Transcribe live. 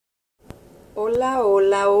Hola,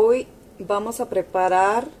 hola, hoy vamos a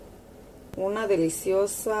preparar una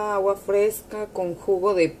deliciosa agua fresca con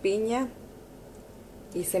jugo de piña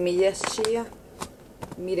y semillas chía.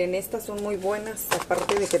 Miren, estas son muy buenas,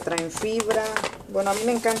 aparte de que traen fibra. Bueno, a mí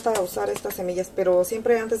me encanta usar estas semillas, pero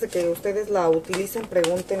siempre antes de que ustedes la utilicen,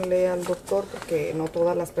 pregúntenle al doctor, porque no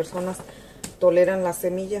todas las personas toleran las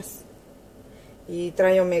semillas. Y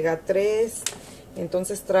trae omega 3,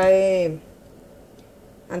 entonces trae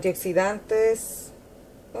antioxidantes.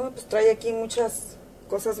 Pues trae aquí muchas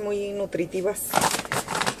cosas muy nutritivas.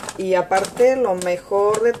 Y aparte, lo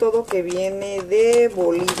mejor de todo, que viene de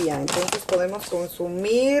Bolivia. Entonces podemos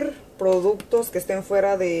consumir productos que estén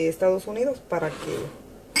fuera de Estados Unidos para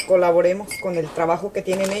que colaboremos con el trabajo que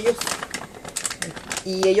tienen ellos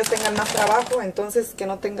y ellos tengan más trabajo, entonces que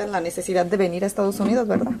no tengan la necesidad de venir a Estados Unidos,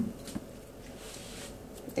 ¿verdad?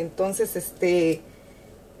 Entonces, este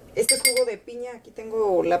es jugo de piña. Aquí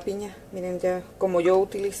tengo la piña. Miren, ya como yo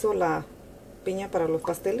utilizo la piña para los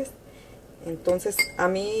pasteles, entonces a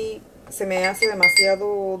mí se me hace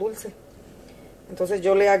demasiado dulce. Entonces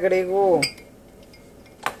yo le agrego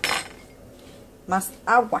más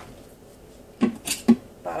agua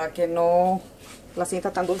para que no la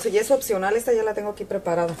sienta tan dulce. Y es opcional, esta ya la tengo aquí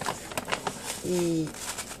preparada. Y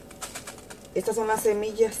estas son las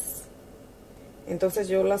semillas. Entonces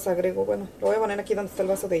yo las agrego, bueno, lo voy a poner aquí donde está el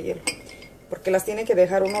vaso de hielo, porque las tiene que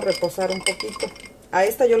dejar uno reposar un poquito. A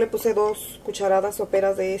esta yo le puse 2 cucharadas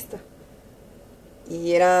soperas de esta.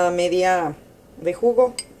 Y era media de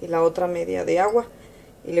jugo y la otra media de agua.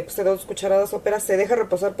 Y le puse 2 cucharadas soperas. Se deja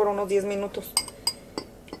reposar por unos 10 minutos.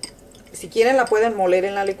 Si quieren la pueden moler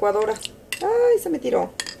en la licuadora. ¡Ay, se me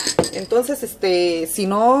tiró! Entonces, si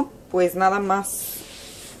no, pues nada más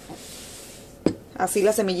así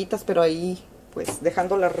las semillitas, pero ahí pues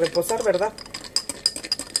dejándolas reposar, ¿verdad?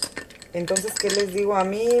 Entonces, ¿qué les digo? A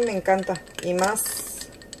mí me encanta. Y más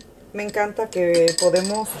me encanta que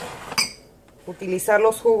podemos utilizar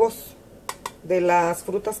los jugos de las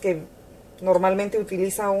frutas que normalmente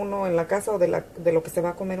utiliza uno en la casa, o de lo que se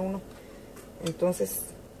va a comer uno. Entonces,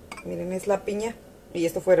 miren, es la piña y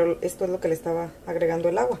esto es lo que le estaba agregando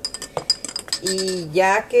el agua. Y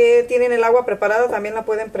ya que tienen el agua preparada, también la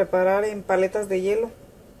pueden preparar en paletas de hielo.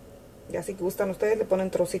 Ya si gustan ustedes, le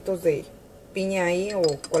ponen trocitos de piña ahí o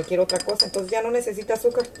cualquier otra cosa. Entonces ya no necesita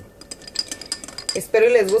azúcar. Espero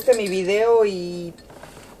y les guste mi video y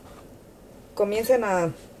comiencen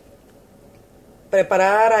a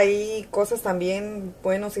preparar ahí cosas también.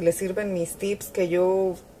 Bueno, si les sirven mis tips que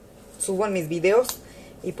yo subo en mis videos,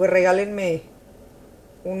 y pues regálenme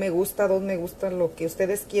un me gusta, 2 me gusta, lo que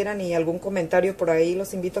ustedes quieran, y algún comentario por ahí.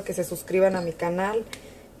 Los invito a que se suscriban a mi canal.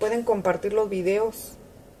 Pueden compartir los videos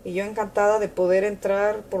y yo encantada de poder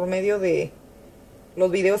entrar por medio de los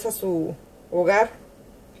videos a su hogar.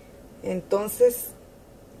 Entonces,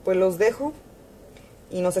 pues los dejo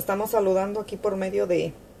y nos estamos saludando aquí por medio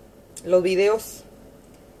de los videos,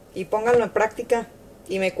 y pónganlo en práctica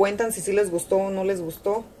y me cuentan si sí les gustó o no les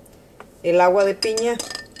gustó el agua de piña.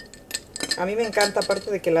 A mí me encanta, aparte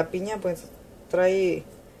de que la piña pues trae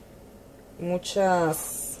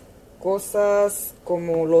muchas cosas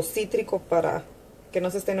como lo cítrico para que no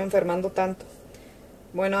se estén enfermando tanto.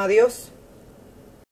 Bueno, adiós.